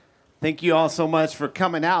Thank you all so much for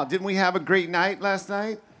coming out. Didn't we have a great night last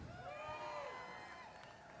night?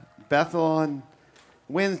 Bethel on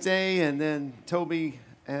Wednesday, and then Toby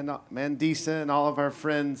and Mandisa and all of our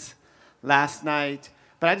friends last night.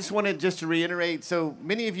 But I just wanted to reiterate, so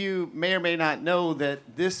many of you may or may not know that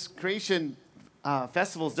this Creation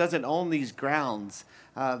Festivals doesn't own these grounds.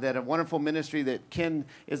 That a wonderful ministry that Ken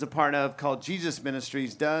is a part of called Jesus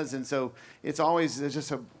Ministries does. And so it's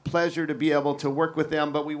just a pleasure to be able to work with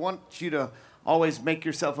them. But we want you to always make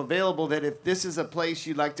yourself available that if this is a place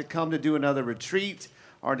you'd like to come to do another retreat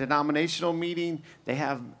or denominational meeting, they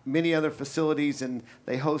have many other facilities and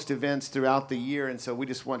they host events throughout the year. And so we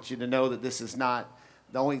just want you to know that this is not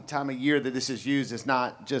the only time of year that this is used is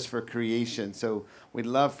not just for creation. So we'd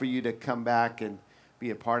love for you to come back and be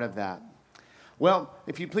a part of that. Well,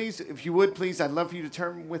 if you would please, I'd love for you to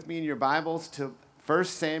turn with me in your Bibles to 1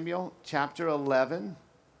 Samuel chapter 11.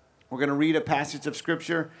 We're going to read a passage of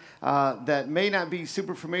Scripture that may not be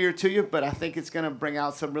super familiar to you, but I think it's going to bring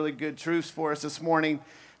out some really good truths for us this morning.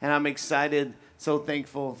 And I'm excited, so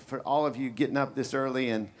thankful for all of you getting up this early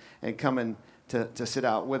and coming to sit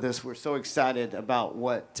out with us. We're so excited about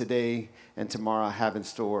what today and tomorrow have in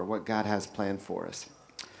store, what God has planned for us.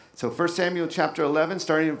 So 1 Samuel chapter 11,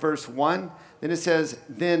 starting in verse 1, then it says,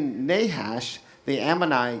 Then Nahash the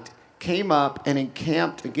Ammonite came up and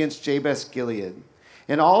encamped against Jabesh Gilead.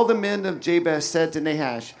 And all the men of Jabesh said to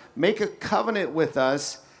Nahash, Make a covenant with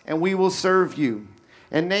us, and we will serve you.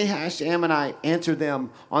 And Nahash the Ammonite answered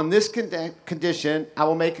them, On this condition I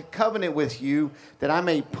will make a covenant with you, that I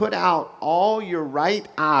may put out all your right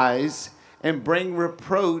eyes and bring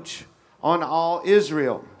reproach on all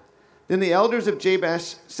Israel. Then the elders of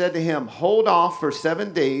Jabesh said to him, Hold off for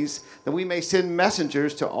 7 days, that we may send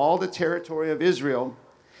messengers to all the territory of Israel.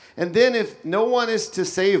 And then if no one is to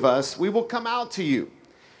save us, we will come out to you.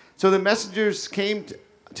 So the messengers came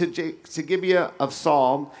to Gibeah of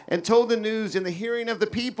Saul and told the news in the hearing of the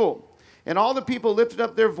people. And all the people lifted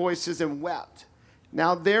up their voices and wept.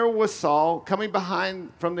 Now there was Saul coming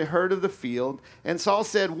behind from the herd of the field. And Saul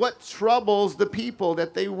said, What troubles the people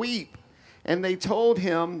that they weep? And they told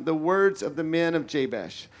him the words of the men of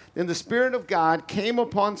Jabesh. Then the Spirit of God came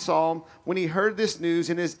upon Saul when he heard this news,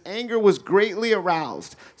 and his anger was greatly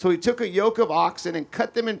aroused. So he took a yoke of oxen and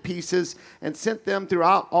cut them in pieces and sent them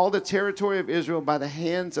throughout all the territory of Israel by the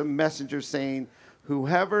hands of messengers, saying,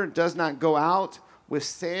 Whoever does not go out with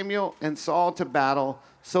Samuel and Saul to battle,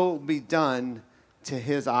 so will be done to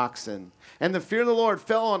his oxen. And the fear of the Lord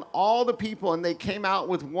fell on all the people, and they came out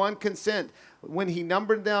with one consent. When he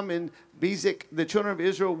numbered them in Bezek, the children of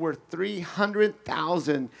Israel were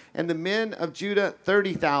 300,000, and the men of Judah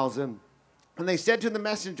 30,000. And they said to the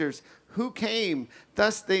messengers, Who came?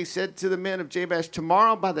 Thus they said to the men of Jabesh,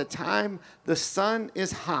 Tomorrow by the time the sun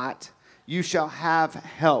is hot, you shall have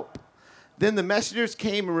help. Then the messengers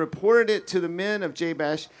came and reported it to the men of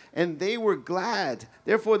Jabesh, and they were glad.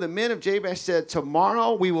 Therefore the men of Jabesh said,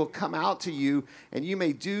 Tomorrow we will come out to you, and you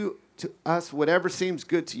may do to us whatever seems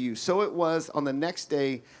good to you. So it was on the next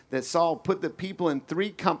day that Saul put the people in 3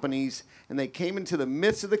 companies, and they came into the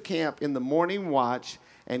midst of the camp in the morning watch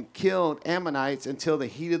and killed Ammonites until the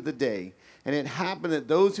heat of the day. And it happened that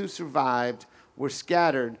those who survived were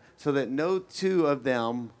scattered, so that no 2 of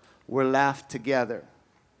them were left together.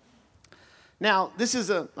 Now, this is,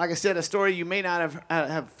 like I said, a story you may not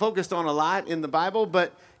have focused on a lot in the Bible,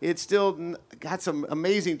 but it's still got some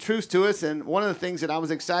amazing truths to us. And one of the things that I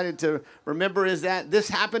was excited to remember is that this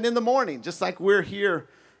happened in the morning, just like we're here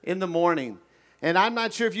in the morning. And I'm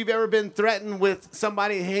not sure if you've ever been threatened with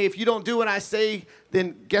somebody, hey, if you don't do what I say,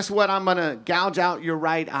 then guess what? I'm going to gouge out your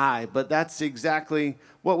right eye. But that's exactly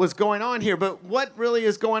what was going on here. But what really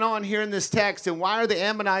is going on here in this text, and why are the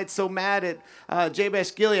Ammonites so mad at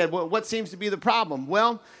Jabesh Gilead? What seems to be the problem?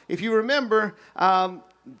 Well, if you remember,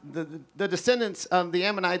 the descendants of the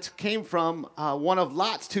Ammonites came from one of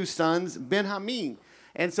Lot's 2 sons, Ben-Hameen.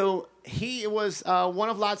 And so he was one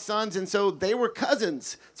of Lot's sons, and so they were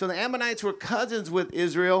cousins. So the Ammonites were cousins with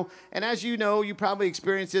Israel. And as you know, you probably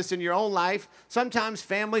experienced this in your own life, sometimes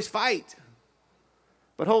families fight.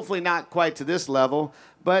 But hopefully not quite to this level.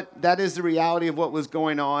 But that is the reality of what was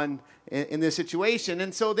going on in this situation.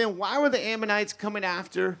 And so then why were the Ammonites coming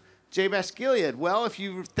after Jabesh Gilead? Well, if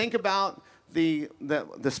you think about the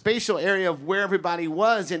spatial area of where everybody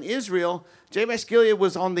was in Israel, Jabesh Gilead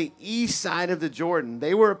was on the east side of the Jordan.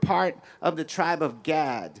 They were a part of the tribe of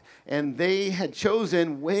Gad, and they had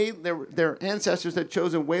chosen their ancestors had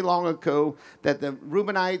chosen way long ago that the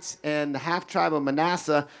Reubenites and the half tribe of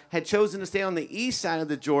Manasseh had chosen to stay on the east side of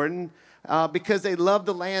the Jordan because they loved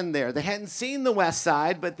the land there. They hadn't seen the west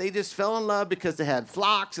side, but they just fell in love because they had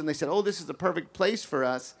flocks, and they said, "Oh, this is the perfect place for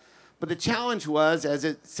us." But the challenge was, as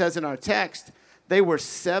it says in our text, they were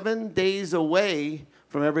 7 days away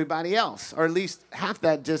from everybody else, or at least half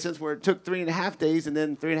that distance, where it took 3.5 days and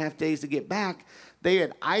then 3.5 days to get back. They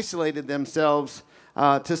had isolated themselves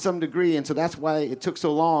to some degree, and so that's why it took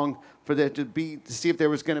so long for there to see if there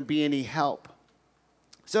was going to be any help.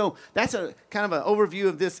 So that's a kind of an overview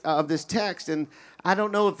of this text, and I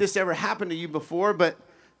don't know if this ever happened to you before, but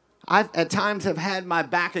I've at times have had my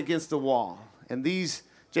back against the wall, and these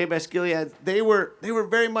Jabesh Gilead, they were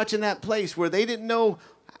very much in that place where they didn't know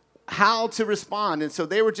how to respond, and so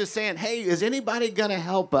they were just saying, "Hey, is anybody going to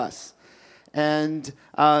help us?" And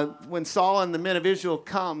when Saul and the men of Israel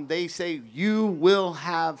come, they say, "You will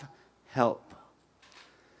have help."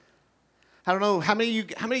 I don't know how many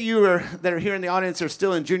of you that are here in the audience are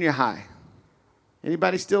still in junior high.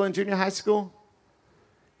 Anybody still in junior high school?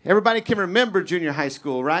 Everybody can remember junior high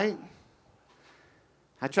school, right?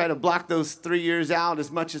 I try to block those 3 years out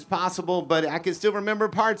as much as possible, but I can still remember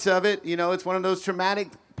parts of it. You know, it's one of those traumatic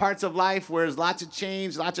parts of life where there's lots of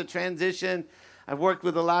change, lots of transition. I've worked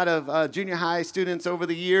with a lot of junior high students over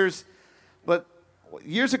the years. But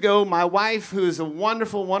years ago, my wife, who is a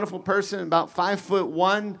wonderful, wonderful person, about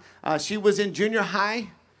 5'1", she was in junior high.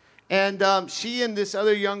 And she and this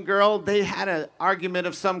other young girl, they had an argument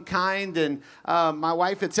of some kind. And my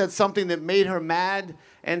wife had said something that made her mad.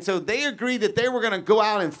 And so they agreed that they were going to go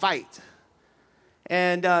out and fight.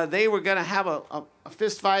 And they were going to have a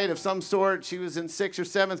fist fight of some sort. She was in 6th or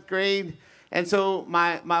 7th grade. And so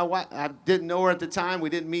my wife, I didn't know her at the time. We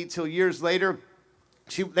didn't meet till years later.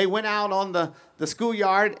 They went out on the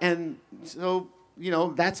schoolyard. And so, you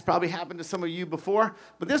know, that's probably happened to some of you before.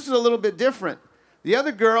 But this was a little bit different. The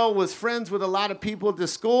other girl was friends with a lot of people at the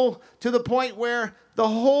school to the point where the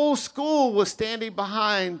whole school was standing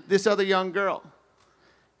behind this other young girl.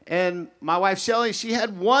 And my wife, Shelly, she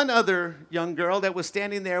had one other young girl that was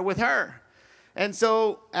standing there with her. And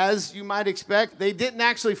so, as you might expect, they didn't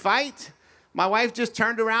actually fight. My wife just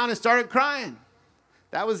turned around and started crying.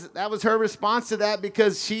 That was her response to that,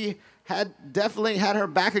 because she had definitely had her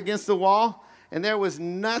back against the wall, and there was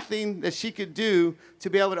nothing that she could do to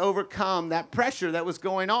be able to overcome that pressure that was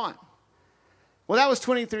going on. Well, that was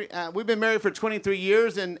 23. We've been married for 23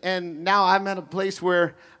 years, and now I'm at a place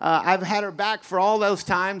where I've had her back for all those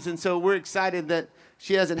times, and so we're excited that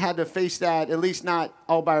she hasn't had to face that, at least not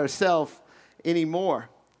all by herself anymore.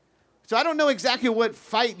 So I don't know exactly what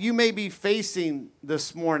fight you may be facing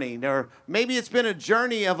this morning, or maybe it's been a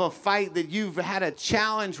journey of a fight that you've had a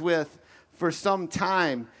challenge with for some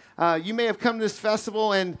time. You may have come to this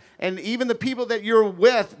festival, and even the people that you're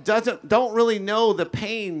with don't really know the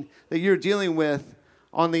pain that you're dealing with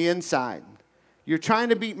on the inside.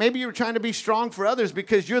 Maybe you're trying to be strong for others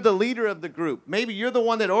because you're the leader of the group. Maybe you're the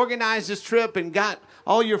one that organized this trip and got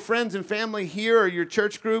all your friends and family here, or your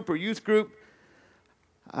church group or youth group.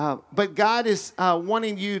 But God is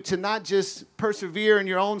wanting you to not just persevere in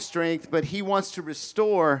your own strength, but He wants to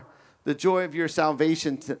restore the joy of your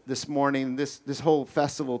salvation this morning, this whole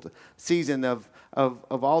festival season of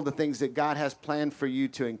all the things that God has planned for you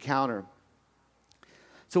to encounter.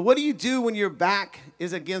 So what do you do when your back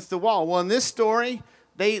is against the wall? Well, in this story,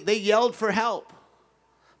 they yelled for help.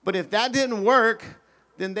 But if that didn't work,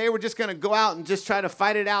 then they were just going to go out and just try to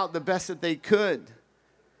fight it out the best that they could.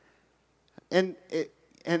 And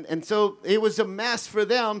so it was a mess for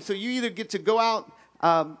them. So you either get to go out,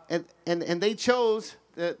 and they chose,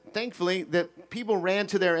 thankfully, that people ran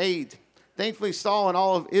to their aid. Thankfully, Saul and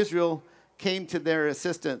all of Israel came to their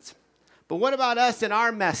assistance. But what about us and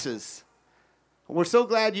our messes? We're so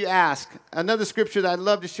glad you asked. Another scripture that I'd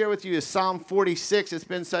love to share with you is Psalm 46. It's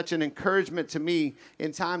been such an encouragement to me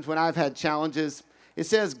in times when I've had challenges. It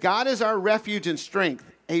says, "God is our refuge and strength,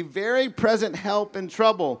 a very present help in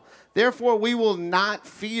trouble. Therefore we will not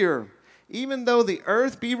fear. Even though the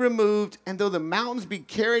earth be removed, and though the mountains be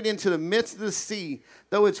carried into the midst of the sea,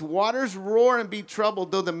 though its waters roar and be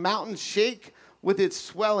troubled, though the mountains shake with its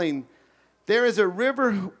swelling, there is a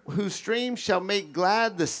river whose streams shall make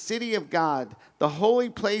glad the city of God, the holy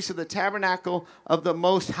place of the tabernacle of the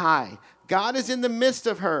Most High. God is in the midst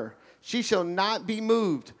of her. She shall not be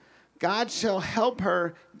moved. God shall help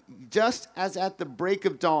her just as at the break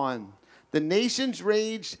of dawn. The nations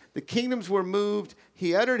raged, the kingdoms were moved.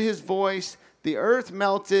 He uttered his voice, the earth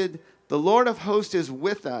melted. The Lord of hosts is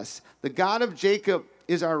with us. The God of Jacob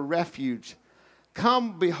is our refuge.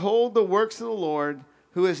 Come, behold the works of the Lord,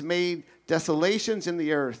 who has made desolations in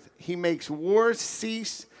the earth. He makes wars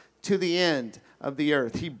cease to the end of the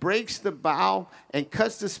earth. He breaks the bow and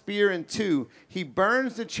cuts the spear in two. He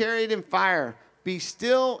burns the chariot in fire. Be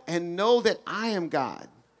still and know that I am God.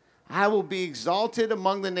 I will be exalted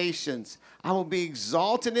among the nations. I will be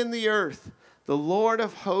exalted in the earth. The Lord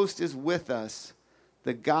of hosts is with us.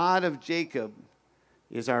 The God of Jacob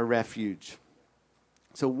is our refuge.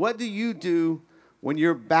 So what do you do when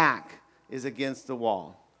your back is against the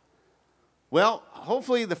wall? Well,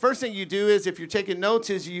 hopefully the first thing you do is, if you're taking notes,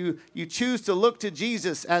 is you choose to look to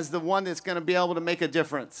Jesus as the one that's going to be able to make a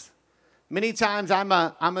difference. Many times I'm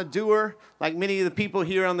a doer, like many of the people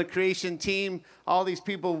here on the creation team, all these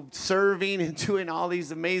people serving and doing all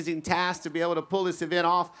these amazing tasks to be able to pull this event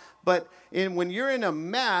off. But when you're in a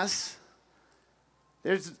mess,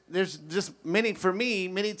 there's just many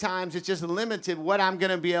times it's just limited what I'm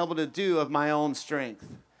going to be able to do of my own strength.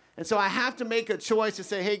 And so I have to make a choice to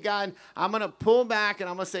say, hey, God, I'm going to pull back and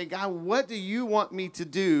I'm going to say, God, what do you want me to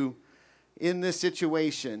do in this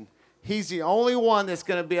situation? He's the only one that's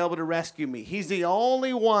going to be able to rescue me. He's the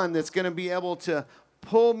only one that's going to be able to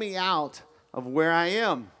pull me out of where I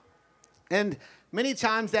am. And many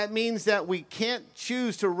times that means that we can't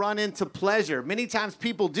choose to run into pleasure. Many times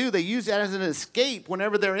people do. They use that as an escape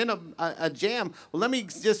whenever they're in a jam. Well, let me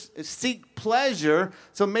just seek pleasure,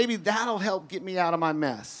 so maybe that'll help get me out of my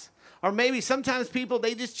mess. Or maybe sometimes people,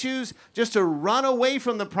 they just choose just to run away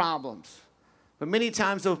from the problems. But many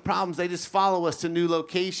times those problems, they just follow us to new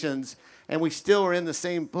locations, and we still are in the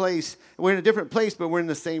same place. We're in a different place, but we're in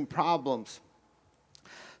the same problems.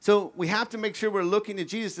 So we have to make sure we're looking to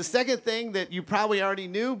Jesus. The second thing that you probably already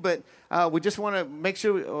knew, but we just want to make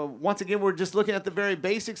sure, once again, we're just looking at the very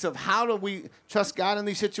basics of how do we trust God in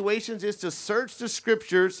these situations, is to search the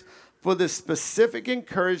Scriptures for the specific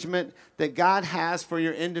encouragement that God has for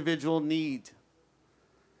your individual need.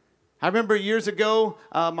 I remember years ago,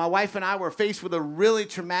 my wife and I were faced with a really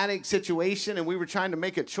traumatic situation, and we were trying to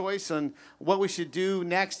make a choice on what we should do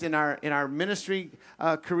next in our ministry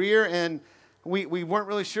career, and we weren't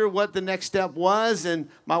really sure what the next step was. And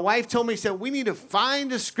my wife told me, said, we need to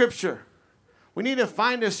find a scripture. We need to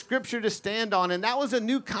find a scripture to stand on. And that was a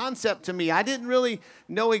new concept to me. I didn't really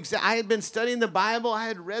know I had been studying the Bible. I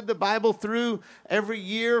had read the Bible through every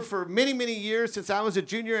year for many, many years since I was a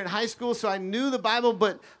junior in high school. So I knew the Bible,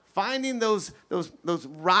 but finding those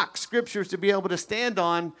rock scriptures to be able to stand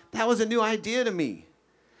on, that was a new idea to me.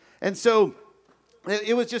 And so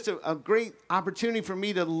it was just a great opportunity for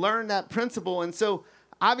me to learn that principle. And so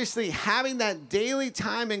obviously having that daily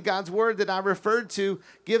time in God's Word that I referred to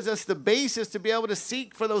gives us the basis to be able to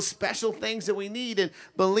seek for those special things that we need, and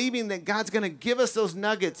believing that God's going to give us those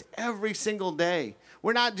nuggets every single day.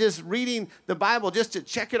 We're not just reading the Bible just to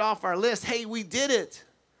check it off our list. Hey, we did it.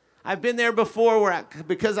 I've been there before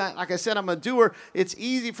because like I said, I'm a doer. It's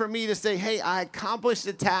easy for me to say, hey, I accomplished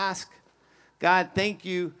the task. God, thank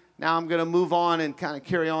you. Now I'm going to move on and kind of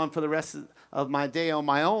carry on for the rest of my day on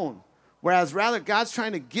my own. Whereas rather, God's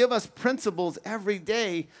trying to give us principles every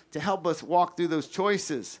day to help us walk through those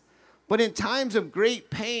choices. But in times of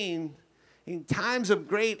great pain, in times of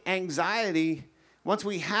great anxiety, once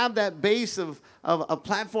we have that base of a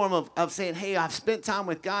platform of saying, hey, I've spent time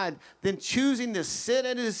with God, then choosing to sit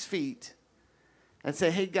at his feet and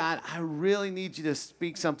say, hey, God, I really need you to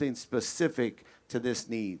speak something specific to this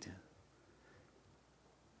need.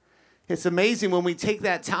 It's amazing when we take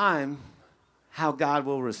that time how God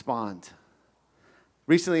will respond.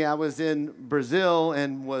 Recently, I was in Brazil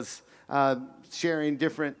and was sharing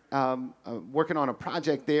different, working on a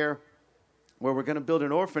project there where we're going to build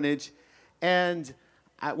an orphanage. And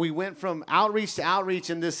we went from outreach to outreach,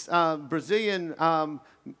 and this Brazilian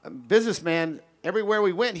businessman, everywhere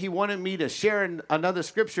we went, he wanted me to share another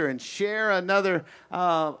scripture and share another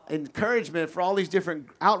encouragement for all these different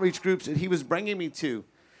outreach groups that he was bringing me to.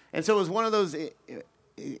 And so it was one of those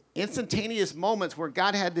instantaneous moments where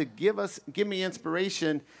God had to give me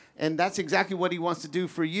inspiration, and that's exactly what he wants to do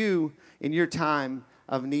for you in your time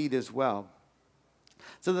of need as well.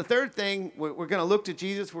 So the third thing, we're going to look to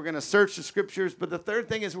Jesus, we're going to search the scriptures, but the third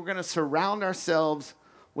thing is we're going to surround ourselves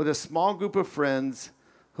with a small group of friends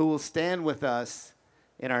who will stand with us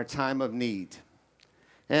in our time of need.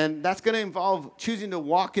 And that's going to involve choosing to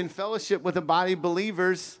walk in fellowship with a body of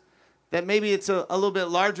believers that maybe it's a little bit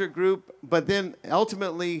larger group, but then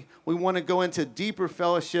ultimately we want to go into deeper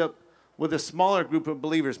fellowship with a smaller group of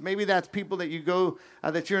believers. Maybe that's people that you go,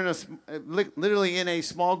 that you're literally in a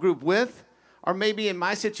small group with, or maybe in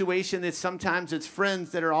my situation, sometimes it's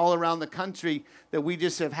friends that are all around the country that we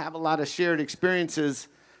just have a lot of shared experiences,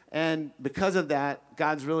 and because of that,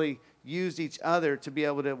 God's really used each other to be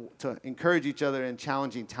able to encourage each other in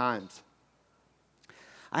challenging times.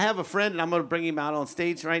 I have a friend, and I'm going to bring him out on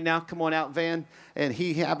stage right now. Come on out, Van. And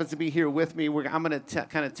he happens to be here with me. I'm going to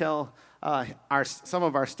kind of tell some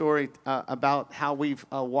of our story about how we've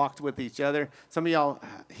walked with each other. Some of y'all,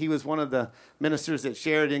 he was one of the ministers that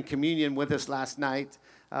shared in communion with us last night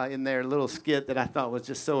in their little skit that I thought was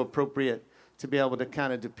just so appropriate to be able to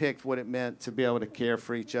kind of depict what it meant to be able to care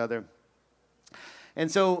for each other. And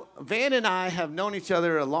so Van and I have known each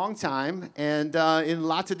other a long time and in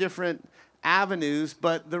lots of different avenues,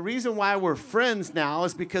 but the reason why we're friends now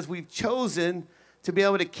is because we've chosen to be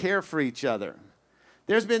able to care for each other.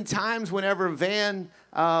 There's been times whenever Van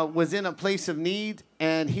was in a place of need,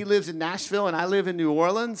 and he lives in Nashville and I live in New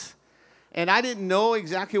Orleans, and I didn't know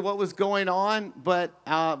exactly what was going on, but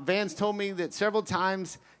Van's told me that several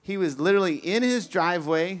times he was literally in his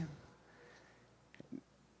driveway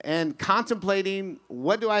and contemplating,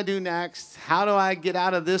 what do I do next? How do I get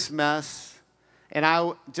out of this mess? And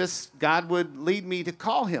God would lead me to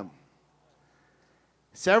call him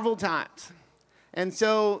several times. And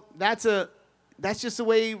so that's just the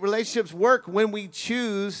way relationships work when we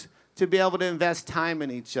choose to be able to invest time in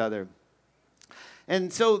each other.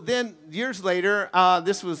 And so then years later,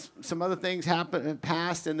 this was some other things happened and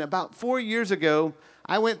passed. And about 4 years ago,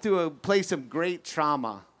 I went through a place of great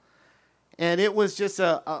trauma. And it was just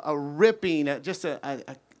a ripping,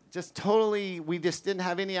 just totally, we just didn't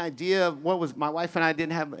have any idea of what was, my wife and I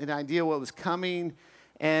didn't have an idea what was coming.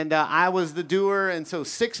 And I was the doer. And so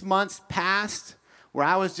 6 months passed where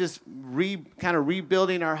I was just kind of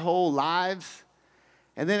rebuilding our whole lives.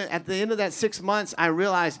 And then at the end of that 6 months, I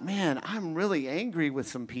realized, man, I'm really angry with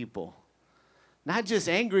some people. Not just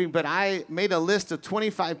angry, but I made a list of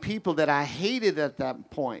 25 people that I hated at that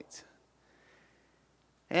point.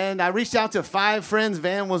 And I reached out to 5 friends.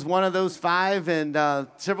 Van was one of those 5, and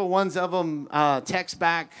several ones of them text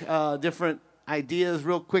back different ideas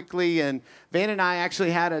real quickly. And Van and I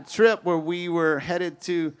actually had a trip where we were headed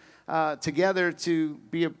to together to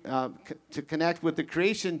to connect with the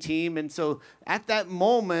creation team. And so at that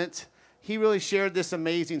moment, he really shared this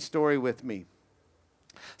amazing story with me.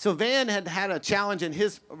 So Van had a challenge in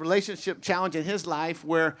his relationship, challenge in his life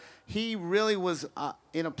where he really was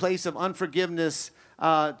in a place of unforgiveness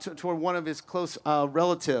toward one of his close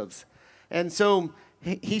relatives. And so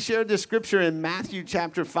he shared this scripture in Matthew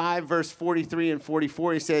chapter 5, verse 43 and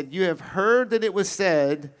 44. He said, "You have heard that it was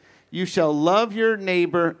said, 'You shall love your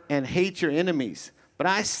neighbor and hate your enemies.' But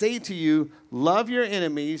I say to you, love your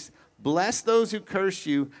enemies, bless those who curse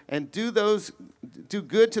you, and do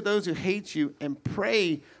good to those who hate you, and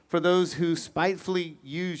pray for those who spitefully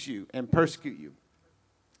use you and persecute you."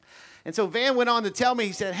 And so Van went on to tell me,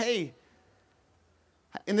 he said, hey,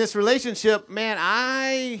 in this relationship, man,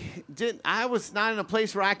 I was not in a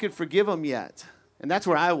place where I could forgive him yet. And that's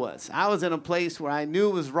where I was. I was in a place where I knew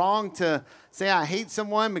it was wrong to say I hate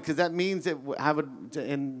someone, because that means that I would,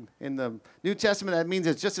 in the New Testament, that means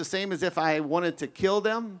it's just the same as if I wanted to kill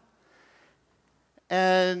them.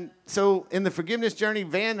 And so in the forgiveness journey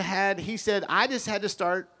he said, I just had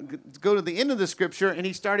to go to the end of the scripture, and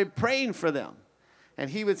he started praying for them. And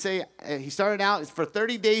he would say, he started out for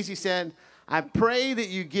 30 days, he said, I pray that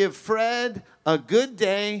you give Fred a good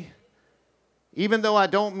day, even though I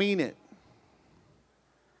don't mean it.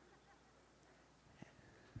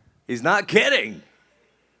 He's not kidding.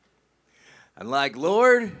 I'm like,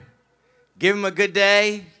 Lord, give him a good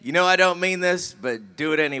day. You know I don't mean this, but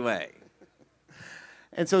do it anyway.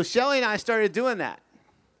 And so Shelly and I started doing that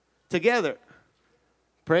together.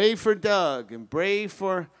 Pray for Doug and pray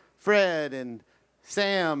for Fred and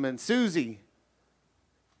Sam and Susie.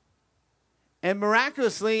 And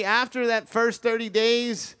miraculously, after that first 30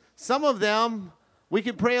 days, some of them, we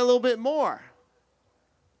could pray a little bit more.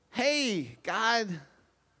 Hey, God,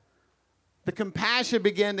 the compassion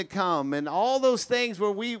began to come, and all those things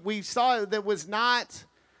where we saw that was not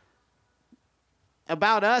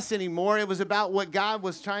about us anymore. It was about what God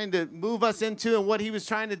was trying to move us into and what he was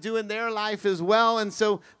trying to do in their life as well. And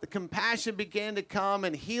so the compassion began to come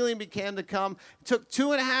and healing began to come. It took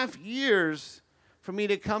 2.5 years for me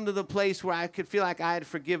to come to the place where I could feel like I had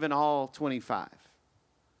forgiven all 25.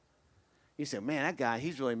 You say, man, that guy,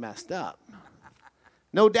 he's really messed up.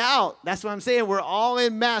 No doubt. That's what I'm saying. We're all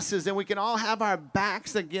in messes, and we can all have our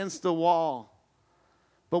backs against the wall.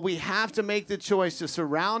 But we have to make the choice to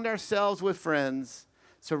surround ourselves with friends,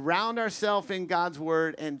 surround ourselves in God's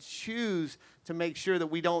word, and choose to make sure that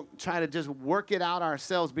we don't try to just work it out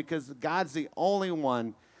ourselves, because God's the only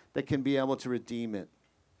one that can be able to redeem it.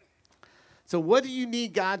 So what do you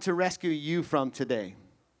need God to rescue you from today?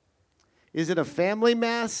 Is it a family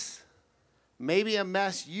mess? Maybe a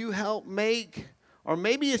mess you helped make? Or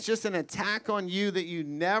maybe it's just an attack on you that you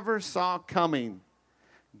never saw coming.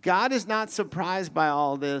 God is not surprised by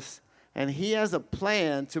all this, and he has a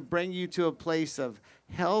plan to bring you to a place of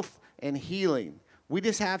health and healing. We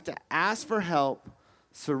just have to ask for help,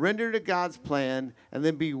 surrender to God's plan, and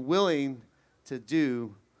then be willing to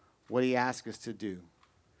do what he asks us to do.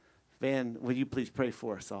 Van, would you please pray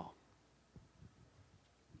for us all?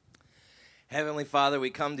 Heavenly Father, we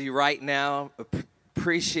come to you right now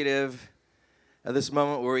appreciative of this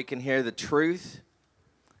moment where we can hear the truth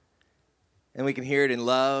and we can hear it in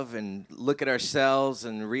love and look at ourselves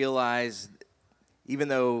and realize even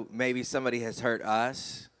though maybe somebody has hurt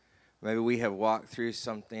us, maybe we have walked through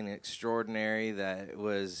something extraordinary that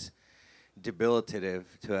was debilitative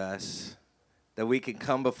to us, that we can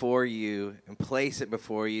come before you and place it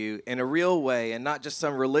before you in a real way and not just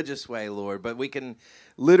some religious way, Lord, but we can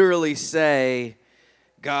literally say,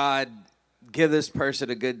 God, give this person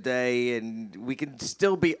a good day, and we can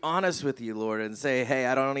still be honest with you, Lord, and say, hey,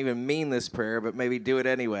 I don't even mean this prayer, but maybe do it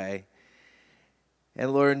anyway.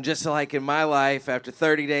 And Lord, just like in my life, after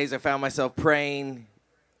 30 days, I found myself praying,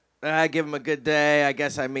 I give him a good day, I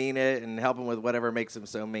guess I mean it, and help him with whatever makes him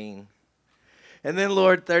so mean. And then,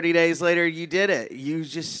 Lord, 30 days later, you did it. You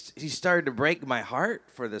started to break my heart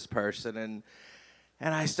for this person, and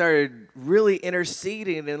I started really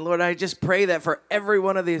interceding. And Lord, I just pray that for every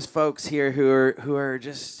one of these folks here who are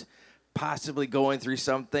just possibly going through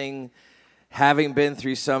something, having been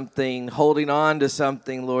through something, holding on to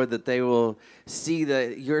something, Lord, that they will see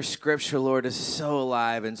that your scripture, Lord, is so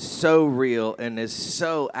alive and so real and is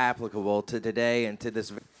so applicable to today and to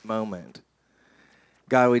this moment.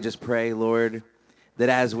 God, we just pray, Lord, that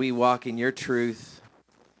as we walk in your truth,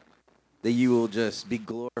 that you will just be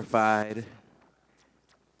glorified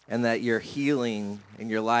and that your healing and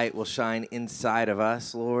your light will shine inside of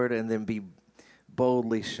us, Lord, and then be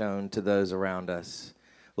boldly shown to those around us.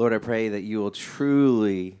 Lord, I pray that you will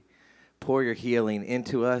truly pour your healing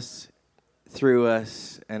into us, through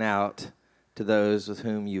us, and out to those with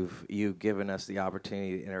whom you've given us the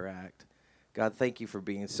opportunity to interact. God, thank you for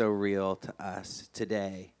being so real to us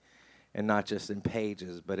today, and not just in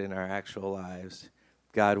pages, but in our actual lives.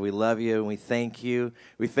 God, we love you and we thank you.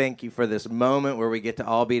 We thank you for this moment where we get to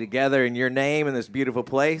all be together in your name in this beautiful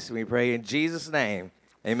place. And we pray in Jesus' name.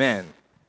 Amen.